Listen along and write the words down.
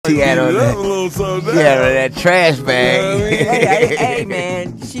She had on that. A little something. She had on that trash bag. Hey,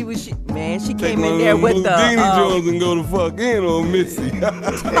 man, she came in there with the Houdini Jones and go to fuck in on Missy.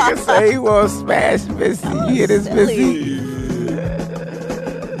 Nigga say he want to smash Missy. You hear this, Missy?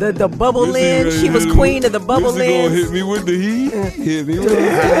 The bubble lens. She was queen of the bubble Missy lens. gonna hit me with the heat. Hit me with the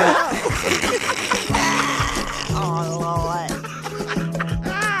heat. Oh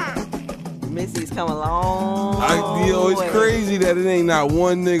Lord, Missy's come along. It's crazy that it ain't not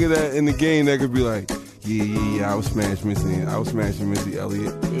one nigga that in the game that could be like, yeah, I was smashing Missy. I was smashing Missy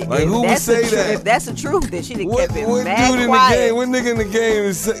Elliott. Like, who would say that? If that's the truth, then she done kept it What mad dude in quiet. the game? What nigga in the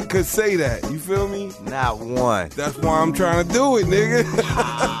game could say that? You feel me? Not one. That's why I'm trying to do it, nigga.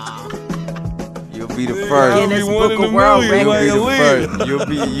 You'll be the first. Guinness Book of World Records.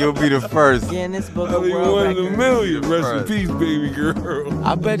 You'll be the first. Guinness Book I'll of be World one in a Records. million. Rest in peace, baby girl.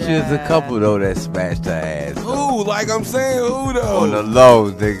 I bet you there's a couple though that smashed her ass. Who? Like I'm saying, who though? On the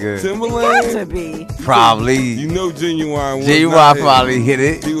low, nigga. Got to Timberland. be. Probably. You know, Genuine. Was Genuine not probably hitting.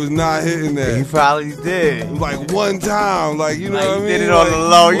 hit it. He was not hitting that. He probably did. Like one time, like you know Like, what I he mean. did it on Like, the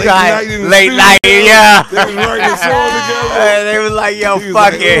low. You late got night in the late studio. night, yeah. They was writing a song together. And they was like, yo, He was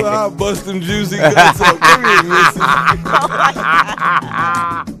fuck like, it. "Oh, I'll bust them juicy guts up. Come here, Missy.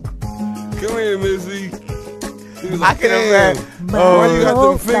 Come here, Missy. He was I like, can damn, imagine. why you got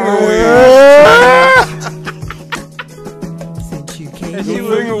them finger waves? Since you came She in.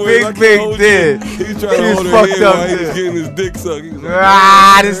 was Finger waves, I big, can't big hold dick. you. He was He trying to was hold her fucked head up while he was dick. getting his dick sucked. He was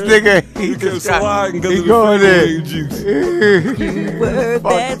like, This nigga. he kept sliding because he of the going finger in. wave juice. You were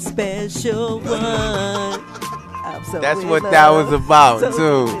that special one. I'm so That's in what love. that was about, So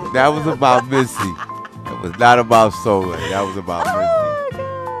too. in That love. was about Missy. That was not about Soleil. That was about Missy.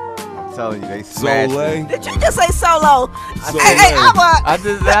 I'm telling you, they smashed Soleil. it. Did you just say solo? Soleil. Hey, I'm a.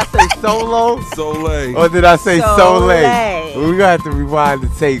 Did I say solo? Soleil. Or did I say Soleil? Soleil. We're going to have to rewind the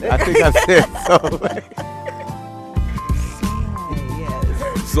tape. I think I said Soleil.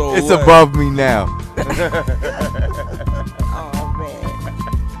 Yes. Soleil. It's above me now. Oh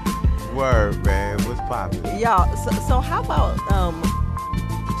man. Word, man. What's poppin'? Y'all, so how about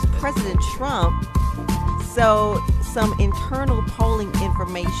President Trump? So some internal polling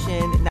information.